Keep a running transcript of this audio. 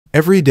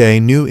Every day,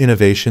 new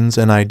innovations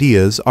and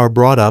ideas are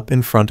brought up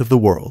in front of the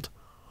world.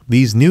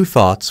 These new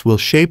thoughts will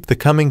shape the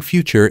coming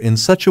future in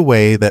such a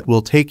way that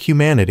will take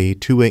humanity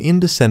to an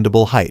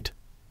indescendable height.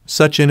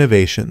 Such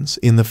innovations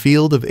in the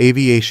field of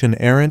aviation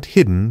aren't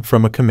hidden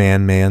from a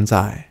command man's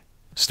eye.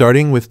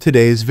 Starting with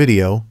today's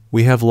video,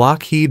 we have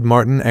Lockheed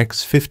Martin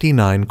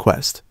X-59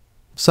 Quest.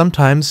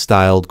 Sometimes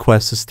styled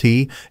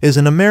Quest-T, is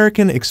an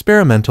American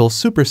experimental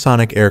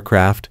supersonic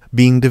aircraft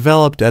being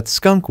developed at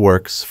Skunk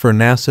Works for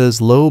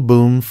NASA's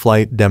Low-Boom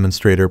Flight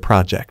Demonstrator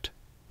project.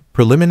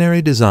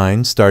 Preliminary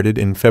design started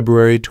in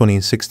February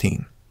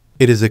 2016.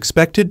 It is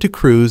expected to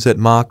cruise at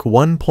Mach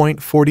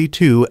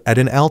 1.42 at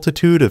an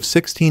altitude of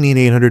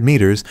 16,800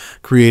 meters,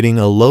 creating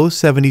a low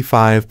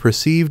 75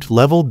 perceived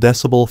level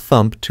decibel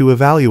thump to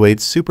evaluate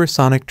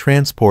supersonic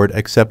transport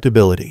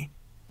acceptability.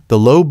 The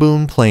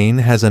low-boom plane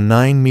has a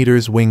 9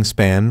 meters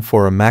wingspan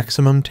for a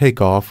maximum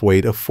takeoff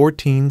weight of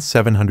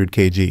 14,700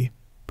 kg.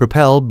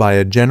 Propelled by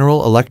a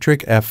General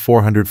Electric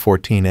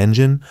F414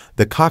 engine,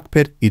 the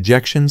cockpit,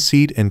 ejection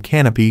seat, and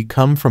canopy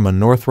come from a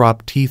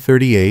Northrop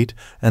T-38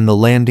 and the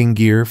landing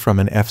gear from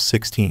an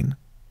F-16.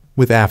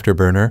 With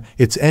afterburner,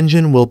 its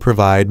engine will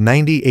provide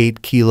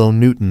 98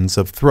 kilonewtons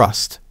of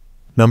thrust.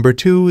 Number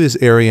 2 is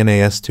Ariane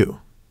AS-2.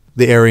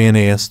 The Ariane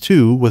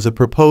AS-2 was a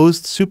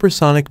proposed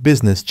supersonic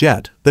business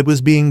jet that was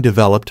being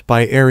developed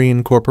by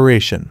Ariane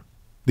Corporation.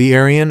 The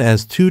Ariane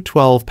AS-2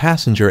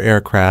 12-passenger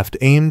aircraft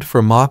aimed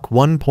for Mach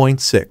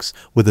 1.6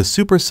 with a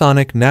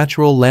supersonic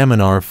natural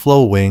laminar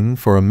flow wing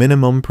for a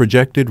minimum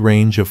projected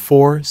range of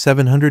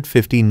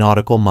 4,750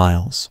 nautical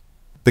miles.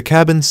 The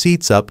cabin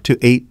seats up to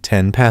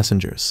 10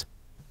 passengers.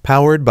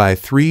 Powered by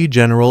 3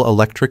 General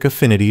Electric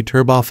Affinity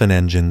turbofan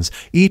engines,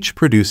 each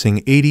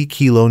producing 80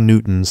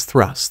 kilonewtons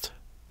thrust.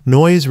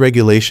 Noise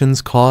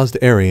regulations caused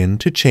Ariane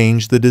to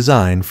change the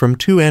design from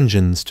 2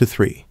 engines to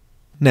 3.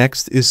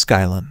 Next is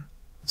Skylon.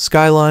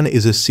 Skylon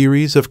is a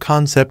series of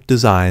concept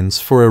designs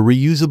for a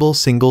reusable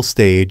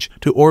single-stage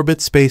to orbit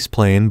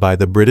spaceplane by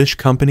the British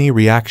company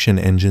Reaction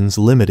Engines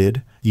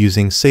Limited,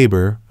 using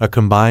Sabre, a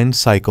combined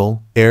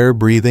cycle,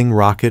 air-breathing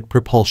rocket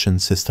propulsion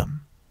system.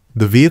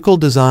 The vehicle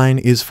design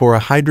is for a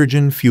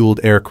hydrogen-fueled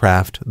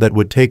aircraft that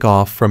would take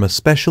off from a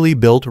specially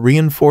built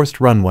reinforced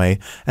runway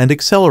and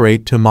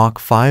accelerate to Mach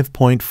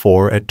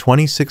 5.4 at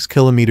 26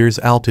 kilometers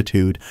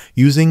altitude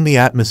using the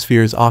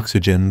atmosphere's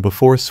oxygen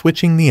before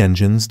switching the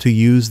engines to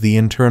use the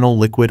internal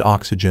liquid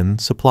oxygen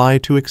supply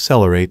to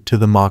accelerate to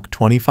the Mach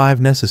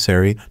 25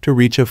 necessary to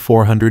reach a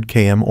 400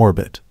 km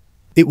orbit.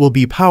 It will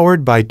be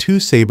powered by 2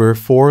 Sabre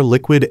 4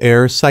 liquid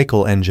air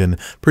cycle engine,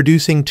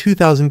 producing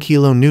 2,000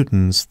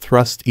 kilonewtons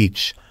thrust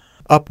each.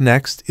 Up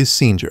next is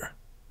Singer.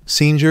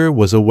 Singer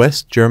was a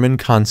West German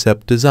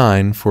concept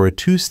design for a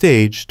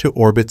 2-stage to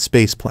orbit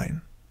spaceplane.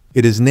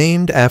 It is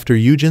named after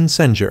Eugen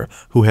Singer,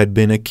 who had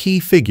been a key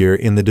figure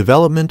in the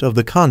development of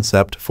the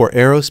concept for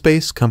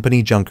aerospace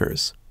company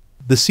Junkers.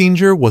 The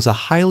Singer was a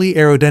highly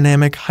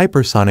aerodynamic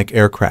hypersonic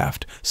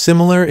aircraft,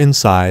 similar in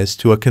size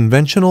to a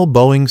conventional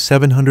Boeing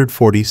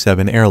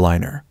 747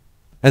 airliner.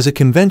 As a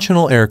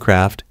conventional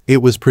aircraft, it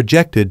was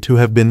projected to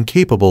have been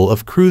capable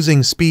of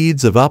cruising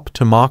speeds of up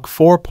to Mach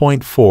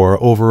 4.4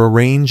 over a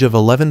range of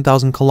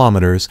 11,000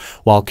 kilometers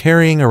while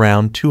carrying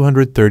around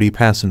 230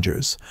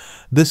 passengers.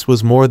 This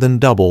was more than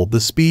double the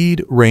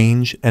speed,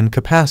 range, and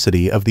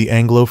capacity of the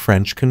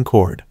Anglo-French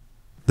Concorde.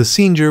 The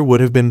Singer would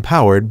have been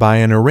powered by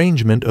an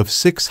arrangement of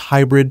 6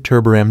 hybrid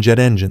turboramjet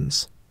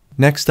engines.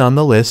 Next on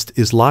the list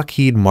is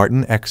Lockheed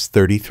Martin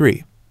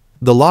X-33.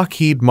 The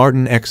Lockheed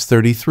Martin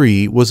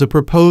X-33 was a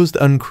proposed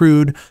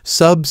uncrewed,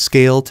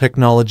 sub-scale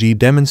technology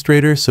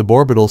demonstrator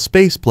suborbital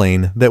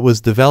spaceplane that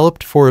was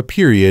developed for a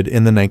period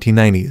in the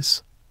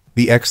 1990s.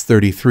 The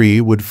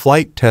X-33 would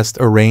flight test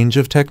a range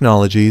of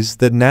technologies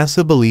that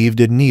NASA believed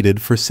it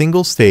needed for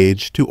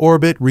single-stage to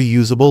orbit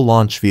reusable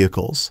launch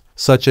vehicles,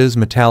 such as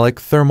metallic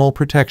thermal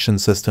protection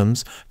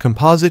systems,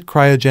 composite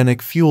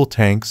cryogenic fuel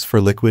tanks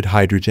for liquid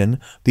hydrogen,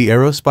 the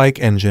aerospike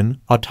engine,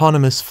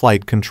 autonomous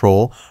flight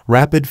control,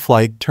 rapid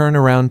flight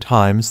turnaround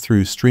times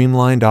through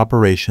streamlined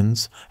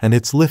operations, and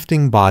its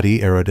lifting body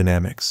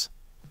aerodynamics.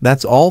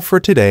 That's all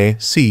for today.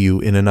 See you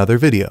in another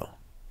video.